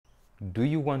Do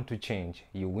you want to change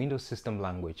your Windows system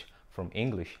language from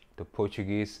English to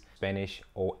Portuguese, Spanish,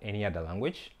 or any other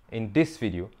language? In this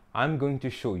video, I'm going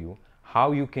to show you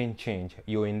how you can change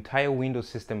your entire Windows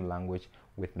system language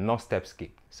with no step skip.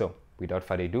 So, without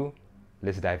further ado,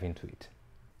 let's dive into it.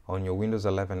 On your Windows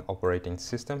 11 operating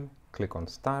system, click on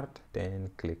Start,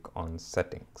 then click on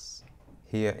Settings.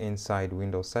 Here inside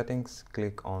Windows Settings,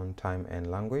 click on Time and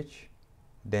Language,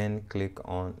 then click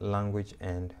on Language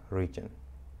and Region.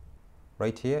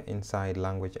 Right here inside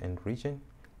Language and Region,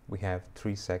 we have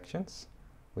three sections.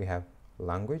 We have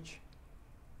Language,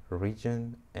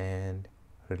 Region, and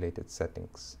Related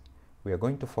Settings. We are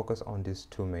going to focus on these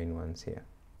two main ones here.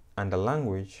 Under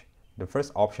Language, the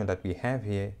first option that we have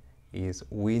here is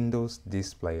Windows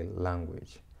Display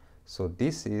Language. So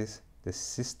this is the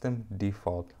system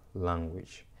default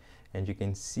language, and you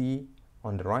can see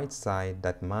on the right side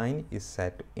that mine is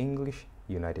set to English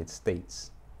United States.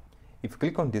 If you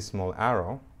click on this small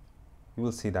arrow, you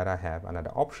will see that I have another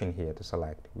option here to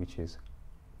select, which is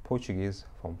Portuguese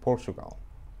from Portugal.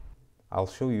 I'll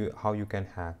show you how you can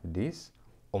have this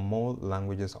or more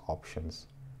languages options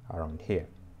around here.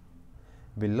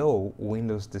 Below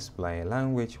Windows Display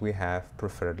Language, we have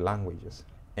preferred languages,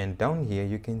 and down here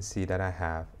you can see that I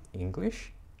have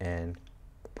English and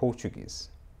Portuguese.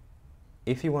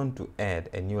 If you want to add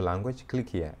a new language, click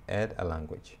here, Add a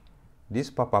Language. This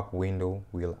pop-up window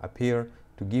will appear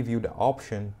to give you the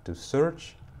option to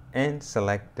search and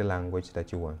select the language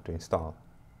that you want to install.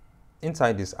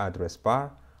 Inside this address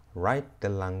bar, write the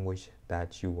language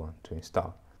that you want to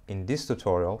install. In this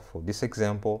tutorial, for this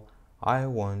example, I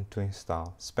want to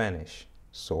install Spanish,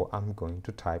 so I'm going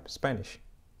to type Spanish.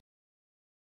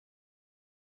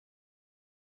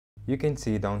 You can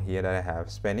see down here that I have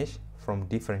Spanish from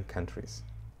different countries.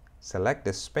 Select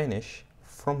the Spanish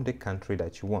from the country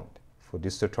that you want. For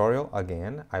this tutorial,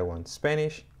 again, I want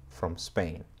Spanish from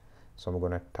Spain. So I'm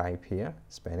going to type here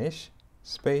Spanish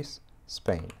space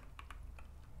Spain.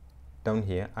 Down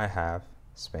here I have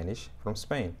Spanish from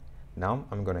Spain. Now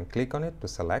I'm going to click on it to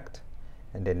select,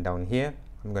 and then down here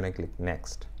I'm going to click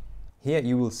Next. Here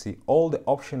you will see all the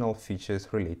optional features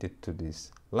related to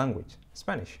this language,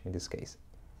 Spanish in this case.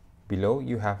 Below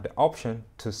you have the option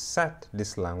to set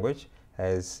this language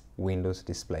as Windows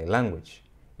Display Language.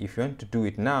 If you want to do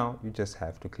it now, you just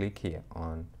have to click here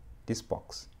on this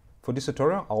box. For this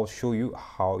tutorial, I'll show you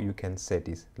how you can set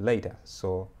this later,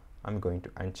 so I'm going to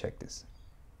uncheck this.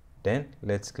 Then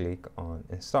let's click on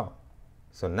Install.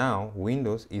 So now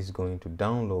Windows is going to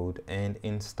download and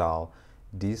install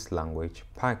this language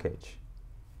package.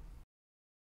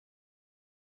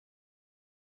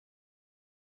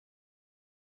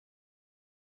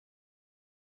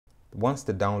 Once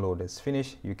the download is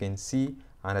finished, you can see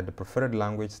under the preferred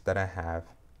language that I have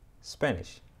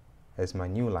Spanish as my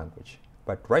new language.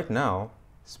 But right now,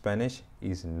 Spanish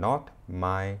is not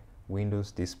my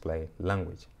Windows Display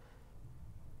Language.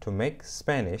 To make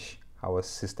Spanish our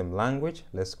system language,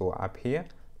 let's go up here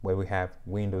where we have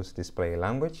Windows Display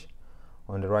Language.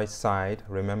 On the right side,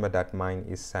 remember that mine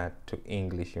is set to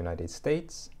English United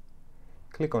States.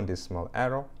 Click on this small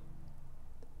arrow,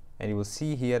 and you will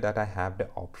see here that I have the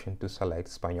option to select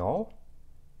Espanol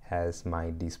as my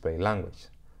display language.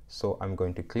 So I'm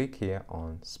going to click here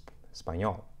on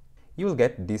Espanol. You will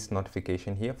get this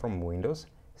notification here from Windows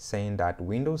saying that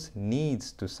Windows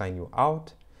needs to sign you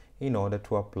out in order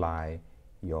to apply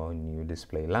your new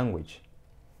display language.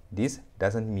 This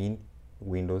doesn't mean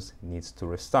Windows needs to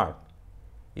restart.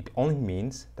 It only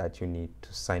means that you need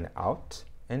to sign out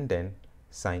and then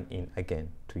sign in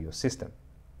again to your system.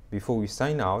 Before we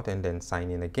sign out and then sign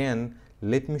in again,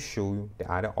 let me show you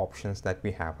the other options that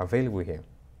we have available here.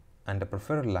 Under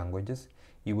preferred languages,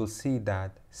 you will see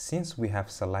that since we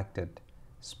have selected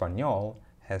Espanol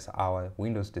as our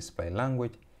Windows Display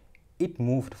Language, it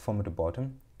moved from the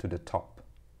bottom to the top.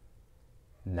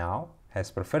 Now, as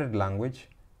preferred language,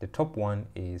 the top one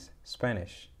is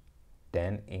Spanish,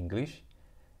 then English,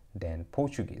 then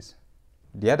Portuguese.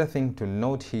 The other thing to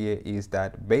note here is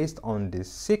that based on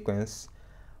this sequence,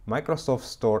 Microsoft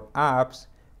Store apps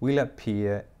will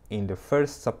appear in the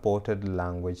first supported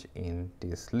language in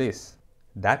this list.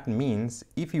 That means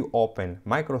if you open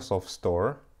Microsoft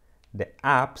Store, the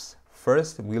apps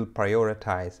first will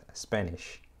prioritize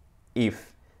Spanish.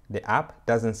 If the app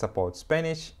doesn't support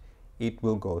Spanish, it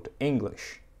will go to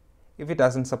English. If it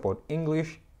doesn't support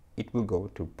English, it will go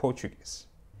to Portuguese.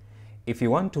 If you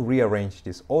want to rearrange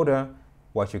this order,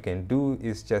 what you can do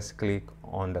is just click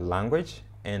on the language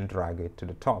and drag it to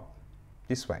the top,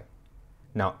 this way.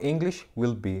 Now English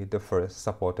will be the first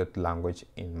supported language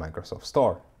in Microsoft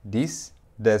Store. This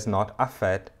does not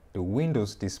affect the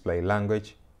Windows Display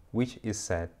Language which is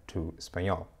set to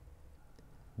Espanol.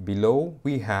 Below,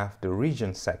 we have the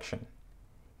region section.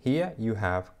 Here you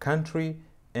have country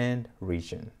and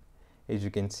region. As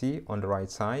you can see on the right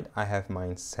side, I have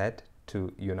mine set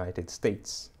to United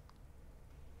States.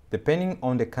 Depending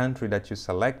on the country that you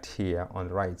select here on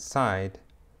the right side,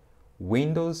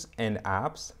 Windows and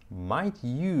apps might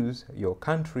use your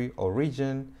country or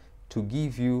region to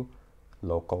give you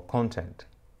local content.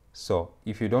 So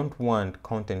if you don't want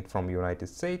content from United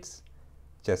States,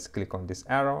 just click on this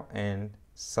arrow and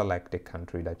select the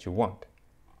country that you want.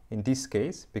 In this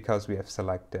case, because we have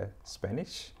selected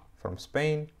Spanish from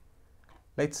Spain,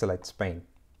 let's select Spain.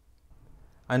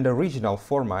 Under regional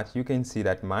format, you can see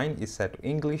that mine is set to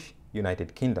English,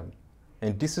 United Kingdom.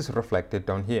 And this is reflected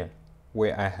down here,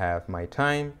 where I have my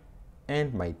time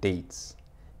and my dates.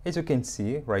 As you can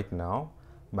see right now,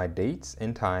 my dates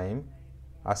and time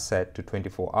are set to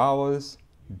 24 hours,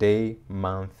 day,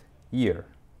 month, year.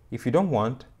 If you don't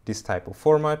want this type of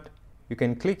format, you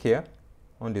can click here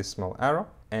on this small arrow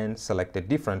and select a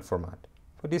different format.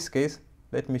 For this case,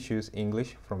 let me choose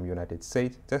English from United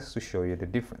States just to show you the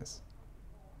difference.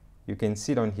 You can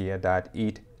see down here that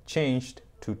it changed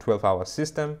to 12-hour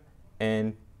system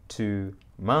and to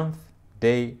month,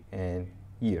 day, and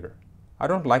year. I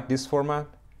don't like this format,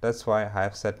 that's why I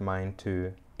have set mine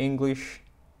to English,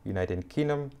 United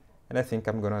Kingdom, and I think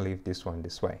I'm gonna leave this one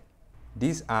this way.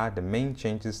 These are the main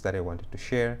changes that I wanted to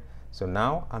share. So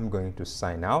now I'm going to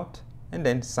sign out and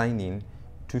then sign in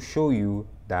to show you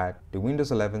that the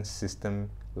Windows 11 system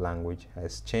language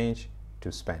has changed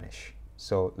to Spanish.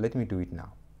 So let me do it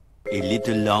now. A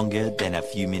little longer than a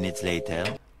few minutes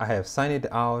later. I have signed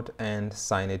it out and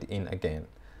signed it in again.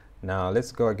 Now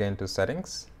let's go again to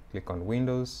settings, click on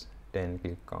Windows, then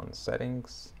click on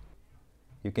settings.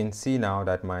 You can see now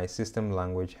that my system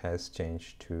language has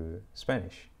changed to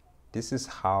Spanish. This is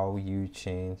how you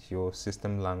change your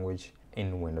system language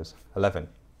in Windows 11.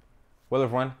 Well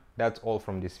everyone, that's all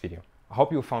from this video. I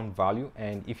hope you found value,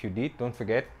 and if you did, don't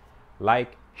forget,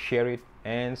 like, share it,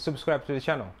 and subscribe to the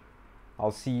channel.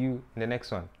 I'll see you in the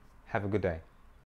next one. Have a good day.